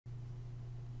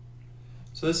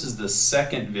So this is the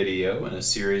second video in a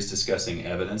series discussing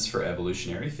evidence for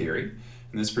evolutionary theory.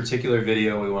 In this particular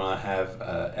video, we want to have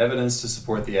evidence to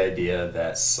support the idea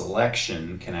that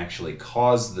selection can actually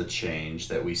cause the change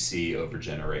that we see over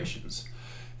generations.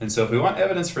 And so if we want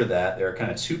evidence for that, there are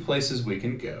kind of two places we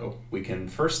can go. We can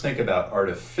first think about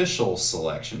artificial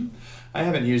selection. I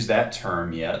haven't used that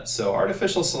term yet. So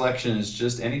artificial selection is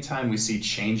just anytime we see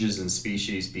changes in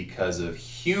species because of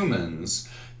humans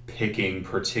picking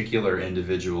particular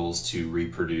individuals to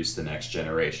reproduce the next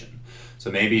generation. So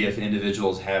maybe if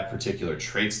individuals have particular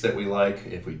traits that we like,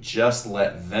 if we just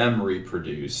let them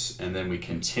reproduce and then we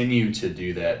continue to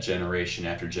do that generation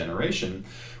after generation,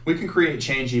 we can create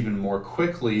change even more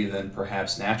quickly than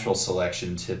perhaps natural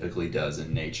selection typically does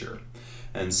in nature.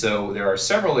 And so there are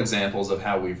several examples of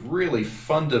how we've really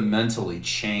fundamentally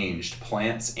changed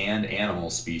plants and animal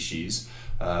species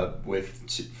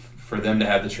for them to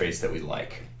have the traits that we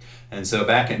like. And so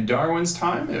back in Darwin's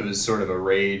time, it was sort of a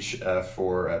rage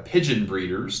for pigeon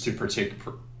breeders to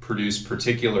produce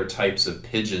particular types of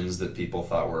pigeons that people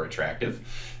thought were attractive.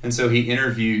 And so he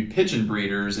interviewed pigeon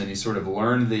breeders and he sort of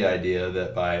learned the idea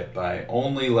that by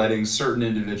only letting certain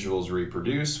individuals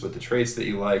reproduce with the traits that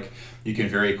you like, you can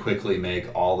very quickly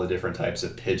make all the different types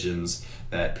of pigeons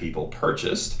that people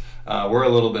purchased. We're a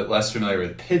little bit less familiar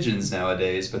with pigeons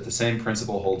nowadays, but the same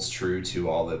principle holds true to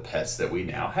all the pets that we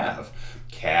now have.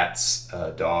 Cats,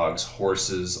 dogs,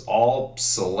 horses, all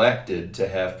selected to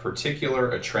have particular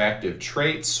attractive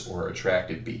traits or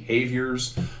attractive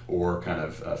behaviors or kind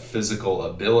of physical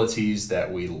abilities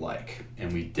that we like.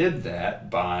 And we did that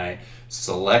by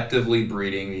selectively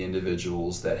breeding the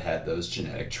individuals that had those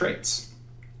genetic traits.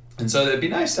 And so it'd be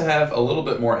nice to have a little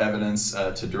bit more evidence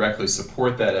to directly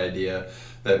support that idea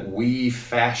that we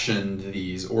fashioned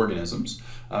these organisms.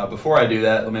 Before I do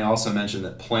that, let me also mention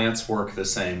that plants work the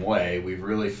same way. We've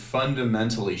really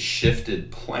fundamentally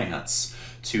shifted plants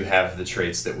to have the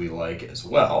traits that we like as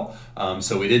well.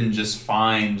 So we didn't just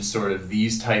find sort of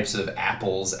these types of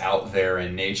apples out there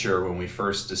in nature when we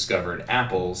first discovered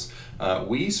apples.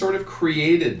 We sort of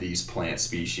created these plant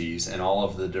species and all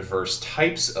of the diverse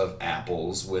types of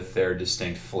apples with their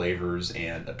distinct flavors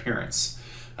and appearance.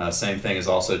 Same thing is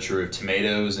also true of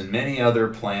tomatoes and many other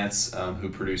plants who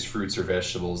produce fruits or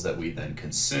vegetables that we then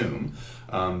consume.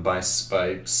 By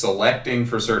selecting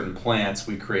for certain plants,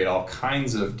 we create all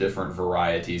kinds of different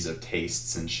varieties of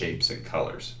tastes and shapes and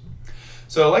colors.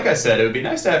 So like I said, it would be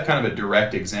nice to have kind of a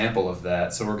direct example of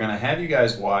that. So we're going to have you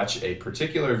guys watch a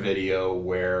particular video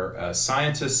where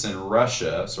scientists in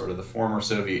Russia, sort of the former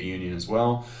Soviet Union as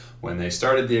well, when they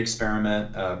started the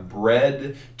experiment,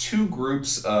 bred two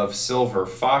groups of silver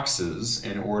foxes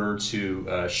in order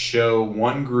to show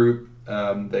one group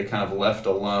they kind of left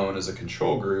alone as a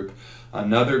control group.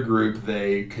 Another group,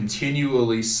 they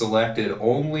continually selected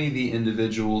only the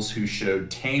individuals who showed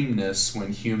tameness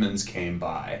when humans came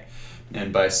by.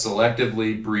 And by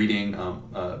selectively breeding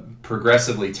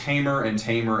progressively tamer and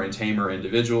tamer and tamer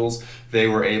individuals, they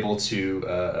were able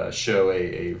to show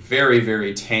a very,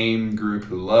 very tame group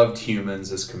who loved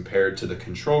humans as compared to the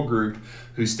control group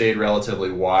who stayed relatively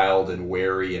wild and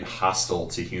wary and hostile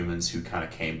to humans who kind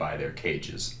of came by their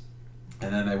cages.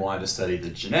 And then they wanted to study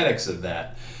the genetics of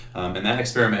that. And that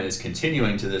experiment is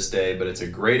continuing to this day, but it's a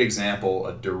great example,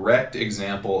 a direct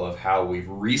example of how we've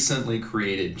recently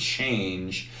created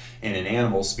change in an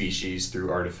animal species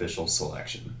through artificial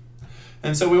selection.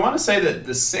 And so we want to say that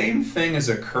the same thing is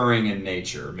occurring in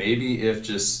nature. Maybe if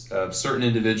just certain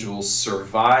individuals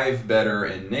survive better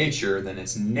in nature, then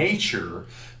it's nature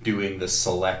doing the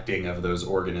selecting of those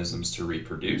organisms to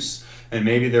reproduce. And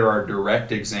maybe there are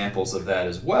direct examples of that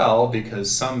as well,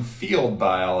 because some field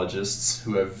biologists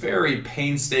who have very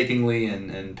painstakingly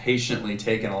and patiently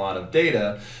taken a lot of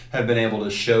data have been able to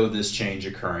show this change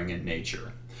occurring in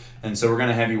nature. And so we're going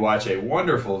to have you watch a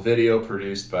wonderful video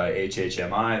produced by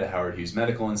HHMI, the Howard Hughes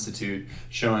Medical Institute,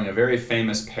 showing a very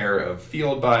famous pair of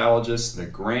field biologists, the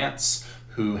Grants,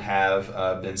 who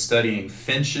have been studying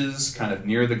finches kind of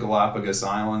near the Galapagos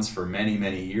Islands for many,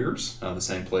 many years, the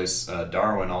same place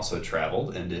Darwin also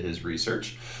traveled and did his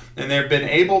research. And they've been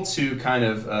able to kind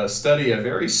of study a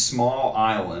very small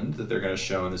island that they're going to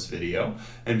show in this video.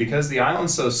 And because the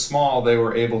island's so small, they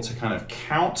were able to kind of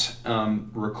count,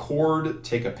 record,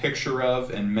 take a picture of,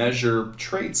 and measure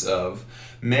traits of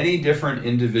many different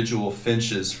individual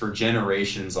finches for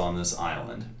generations on this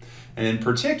island. And in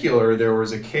particular, there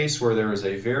was a case where there was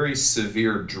a very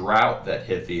severe drought that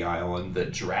hit the island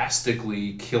that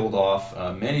drastically killed off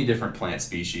many different plant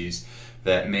species,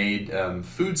 that made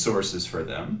food sources for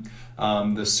them.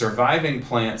 The surviving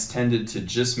plants tended to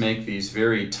just make these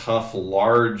very tough,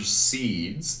 large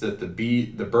seeds that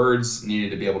the birds needed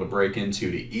to be able to break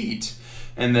into to eat.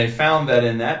 And they found that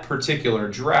in that particular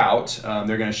drought,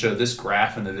 they're going to show this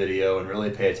graph in the video and really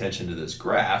pay attention to this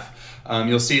graph.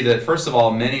 You'll see that, first of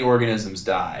all, many organisms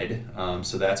died.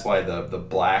 So that's why the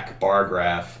black bar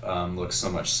graph looks so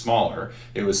much smaller.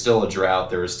 It was still a drought.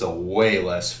 There was still way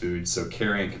less food, so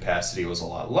carrying capacity was a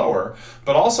lot lower.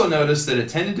 But also notice that it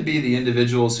tended to be the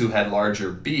individuals who had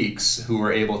larger beaks who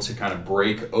were able to kind of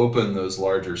break open those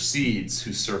larger seeds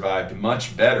who survived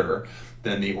much better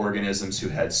than the organisms who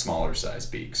had smaller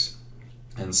sized beaks.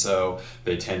 And so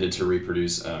they tended to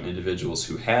reproduce individuals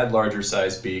who had larger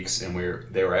sized beaks, and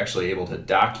they were actually able to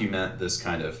document this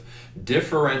kind of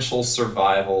differential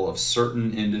survival of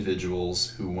certain individuals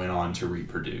who went on to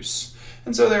reproduce.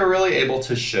 And so they were really able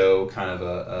to show kind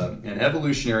of an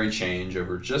evolutionary change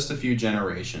over just a few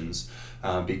generations,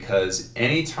 because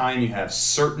anytime you have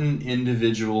certain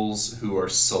individuals who are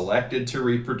selected to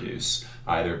reproduce,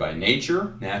 either by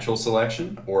nature, natural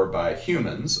selection, or by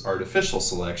humans, artificial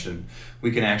selection,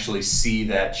 we can actually see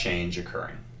that change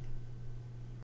occurring.